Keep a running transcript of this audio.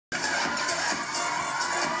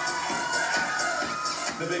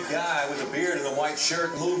The big guy with the beard and the white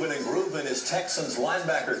shirt moving and grooving is Texans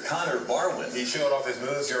linebacker Barwin. He showed off his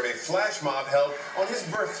moves during a flash mob held on his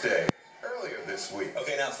birthday earlier this week.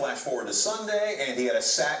 Okay, now flash forward to Sunday, and he had a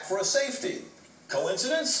sack for a safety.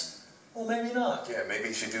 Coincidence? Well, maybe not. Yeah, maybe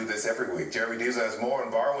he should do this every week. Jeremy Diesel has more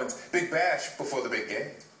on Barwin's big bash before the big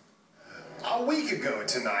game. A week ago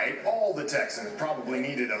tonight, all the Texans probably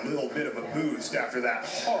needed a little bit of a boost after that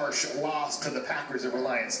harsh loss to the Packers at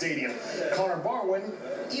Reliant Stadium. Barwin,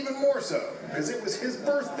 even more so, because it was his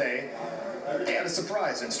birthday. They had a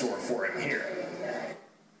surprise in store for him here.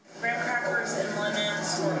 Graham crackers and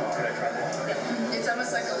lemons. It's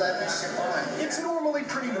almost like a lemon chiffon. It's normally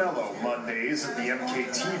pretty mellow Mondays at the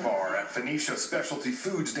Mkt Bar at Phoenicia Specialty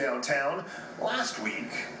Foods downtown. Last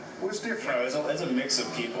week was different. You know, it's a mix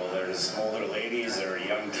of people. There's older ladies, there are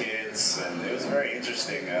young kids, and it was very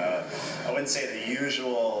interesting. I wouldn't say the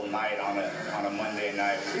usual night on a Monday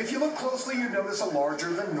night. If you look closely, you notice a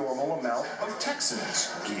larger than normal amount of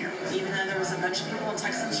Texans gear. Even though there was a bunch of people in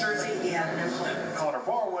Texans jersey, he had no clue.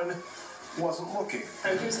 Barwin wasn't looking.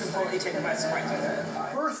 Oh, he was completely taken by surprise with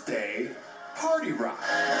it. Birthday party rock.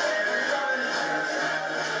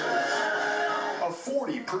 A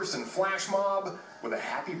 40-person flash mob with a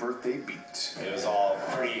happy birthday beat. It was all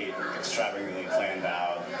pretty extravagantly planned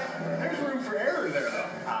out. There's room for error there, though.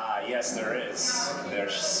 Yes, there is. There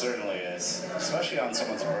certainly is. Especially on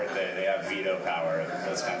someone's birthday, they have veto power,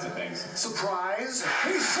 those kinds of things. Surprise!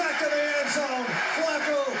 He's sacked in the end zone.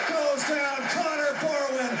 Flacco goes down.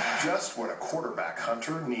 Barwin. Just what a quarterback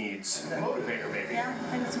hunter needs. Motivator, maybe. Yeah, I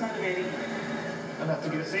think it's motivating. Enough to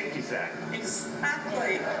get a safety sack.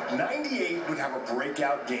 Exactly. 98 would have a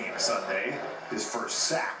breakout game Sunday. His first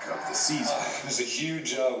sack of the season. It was a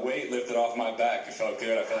huge weight lifted off my back. It felt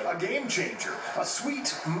good. I felt like a game changer. A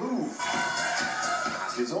sweet move.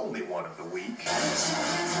 His only one of the week.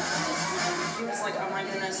 He was like, oh my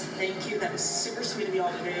goodness, thank you. That was super sweet of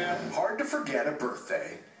y'all to do. Hard to forget a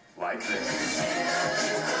birthday like this.